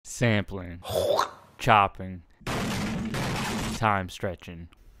sampling, chopping, time stretching.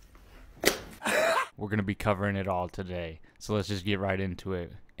 We're going to be covering it all today. So let's just get right into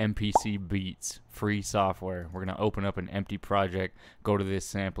it. MPC Beats, free software. We're going to open up an empty project, go to this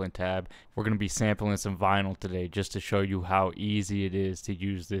sampling tab. We're going to be sampling some vinyl today just to show you how easy it is to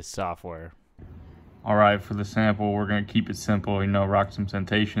use this software. Alright, for the sample, we're going to keep it simple, rock some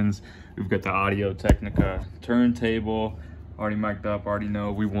Temptations. We've got the Audio Technica turntable, already mic'd up, already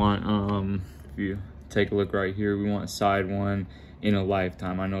know we want, if you take a look right here, we want side one in a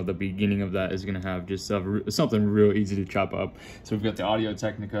lifetime. I know the beginning of that is going to have just something real easy to chop up. So we've got the Audio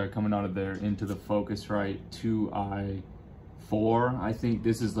Technica coming out of there into the Focusrite 2i4. I think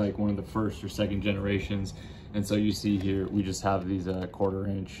this is like one of the first or second generations. And so you see here, we just have these 1/4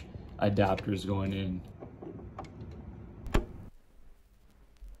 inch adapters going in.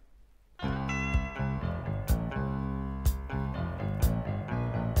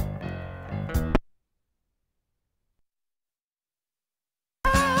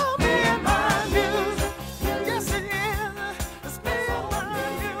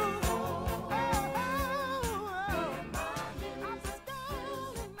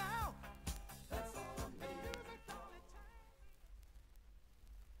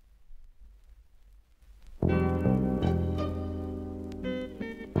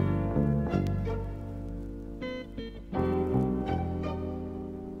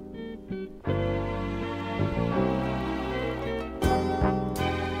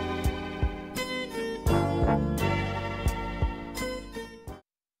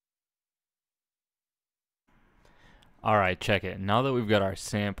 Alright, check it. Now that we've got our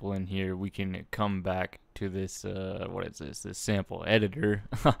sample in here, we can come back to this, what is this? This sample editor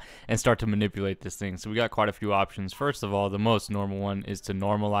and start to manipulate this thing. So we got quite a few options. First of all, the most normal one is to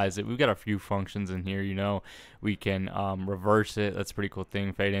normalize it. We've got a few functions in here, We can reverse it. That's a pretty cool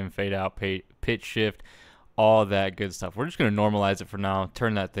thing. Fade in, fade out, pitch shift, all that good stuff. We're just going to normalize it for now,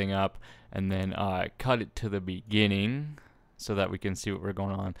 turn that thing up, and then cut it to the beginning so that we can see what we're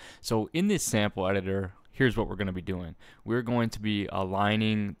going on. So in this sample editor, here's what we're going to be doing. We're going to be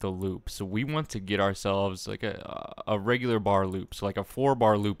aligning the loop. So we want to get ourselves like a regular bar loop. So like a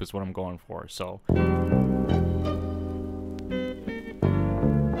 4-bar loop is what I'm going for. So,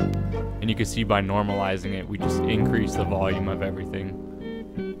 and you can see by normalizing it, we just increase the volume of everything.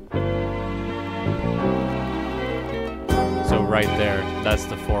 So right there, that's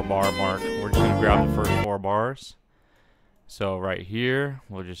the 4-bar mark. We're just going to grab the first 4 bars. So right here,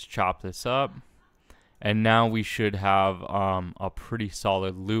 we'll just chop this up. And now we should have a pretty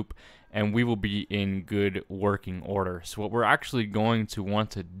solid loop, and we will be in good working order. So what we're actually going to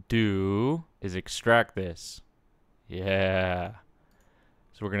want to do is extract this. Yeah.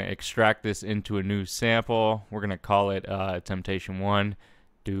 So we're going to extract this into a new sample. We're going to call it Temptation 1.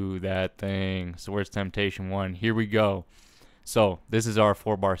 Do that thing. So where's Temptation 1? Here we go. So this is our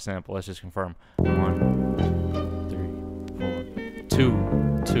 4-bar sample. Let's just confirm. 1, 3, 4,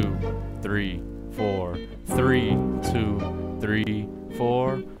 2, 2, 3, 4, 3, 2, 3,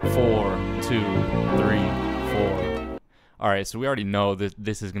 4, 4, 2, 3, 4. Alright, so we already know that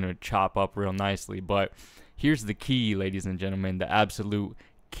this is going to chop up real nicely, but here's the key, ladies and gentlemen, the absolute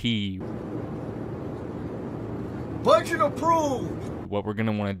key. Budget approved! What we're going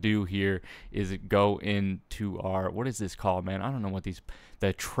to want to do here is go into our, what is this called, man? I don't know what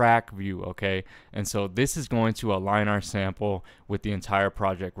the track view, okay? And so this is going to align our sample with the entire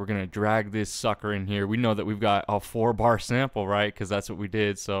project. We're going to drag this sucker in here. We know that we've got a 4-bar sample, right? Because that's what we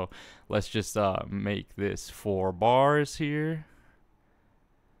did. So let's just make this 4 bars here.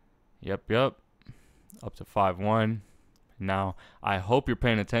 Yep. Up to 5-1. Now, I hope you're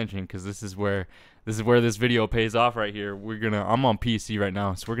paying attention because this is where this video pays off right here. I'm on PC right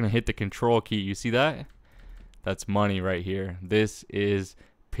now, so we're gonna hit the control key. You see that? That's money right here. This is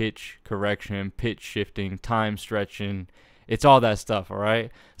pitch correction, pitch shifting, time stretching. It's all that stuff, all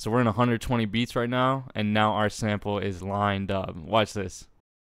right? So we're in 120 beats right now, and now our sample is lined up. Watch this.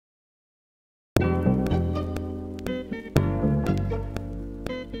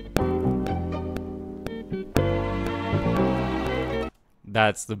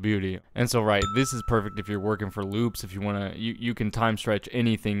 That's the beauty. And so right, this is perfect if you're working for loops. If you want to, you can time stretch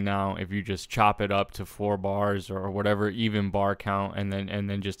anything now if you just chop it up to 4 bars or whatever even bar count, and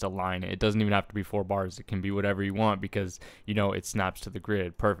then just align it. It doesn't even have to be 4 bars. It can be whatever you want because it snaps to the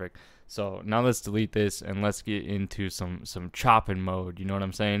grid. Perfect. So now let's delete this and let's get into some chopping mode. You know what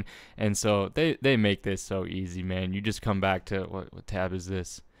I'm saying? And so they make this so easy, man. You just come back to what tab is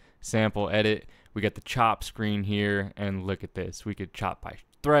this? Sample, edit. We got the chop screen here, and look at this. We could chop by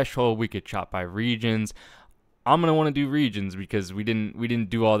threshold, we could chop by regions. I'm gonna want to do regions because we didn't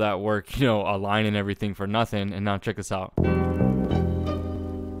do all that work, you know, aligning everything for nothing. And now check this out.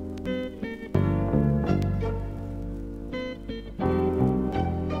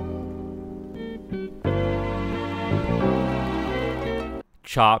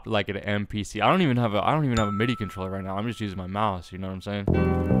 Chopped like an MPC. I don't even have a MIDI controller right now. I'm just using my mouse, you know what I'm saying?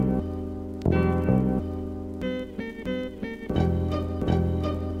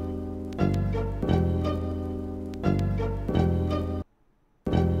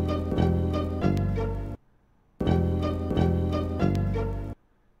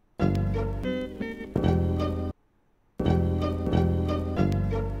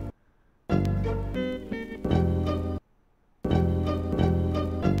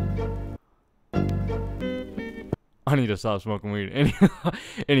 I need to stop smoking weed.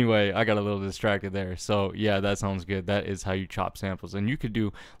 Anyway, I got a little distracted there. So yeah, that sounds good. That is how you chop samples. And you could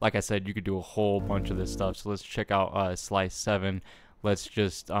do, like I said, you could do a whole bunch of this stuff. So let's check out slice 7. Let's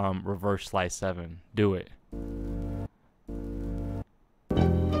just reverse slice 7. Do it.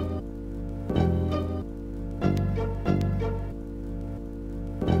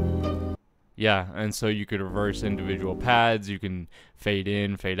 Yeah, and so you could reverse individual pads, you can fade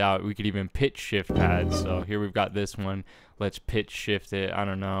in, fade out, we could even pitch shift pads. So here we've got this one, let's pitch shift it, I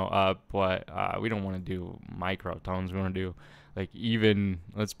don't know, but we don't want to do microtones, we want to do like even,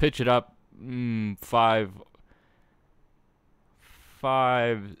 let's pitch it up, 5,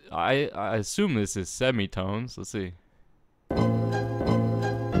 I assume this is semitones, let's see.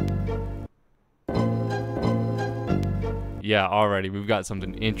 Yeah, already we've got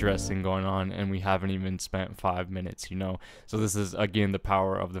something interesting going on, and we haven't even spent 5 minutes, you know. So this is again the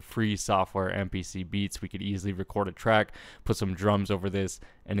power of the free software MPC Beats. We could easily record a track, put some drums over this,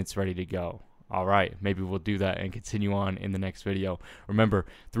 and it's ready to go. All right, maybe we'll do that and continue on in the next video. Remember,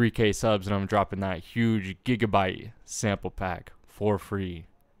 3K subs and I'm dropping that huge gigabyte sample pack for free.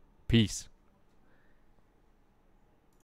 Peace.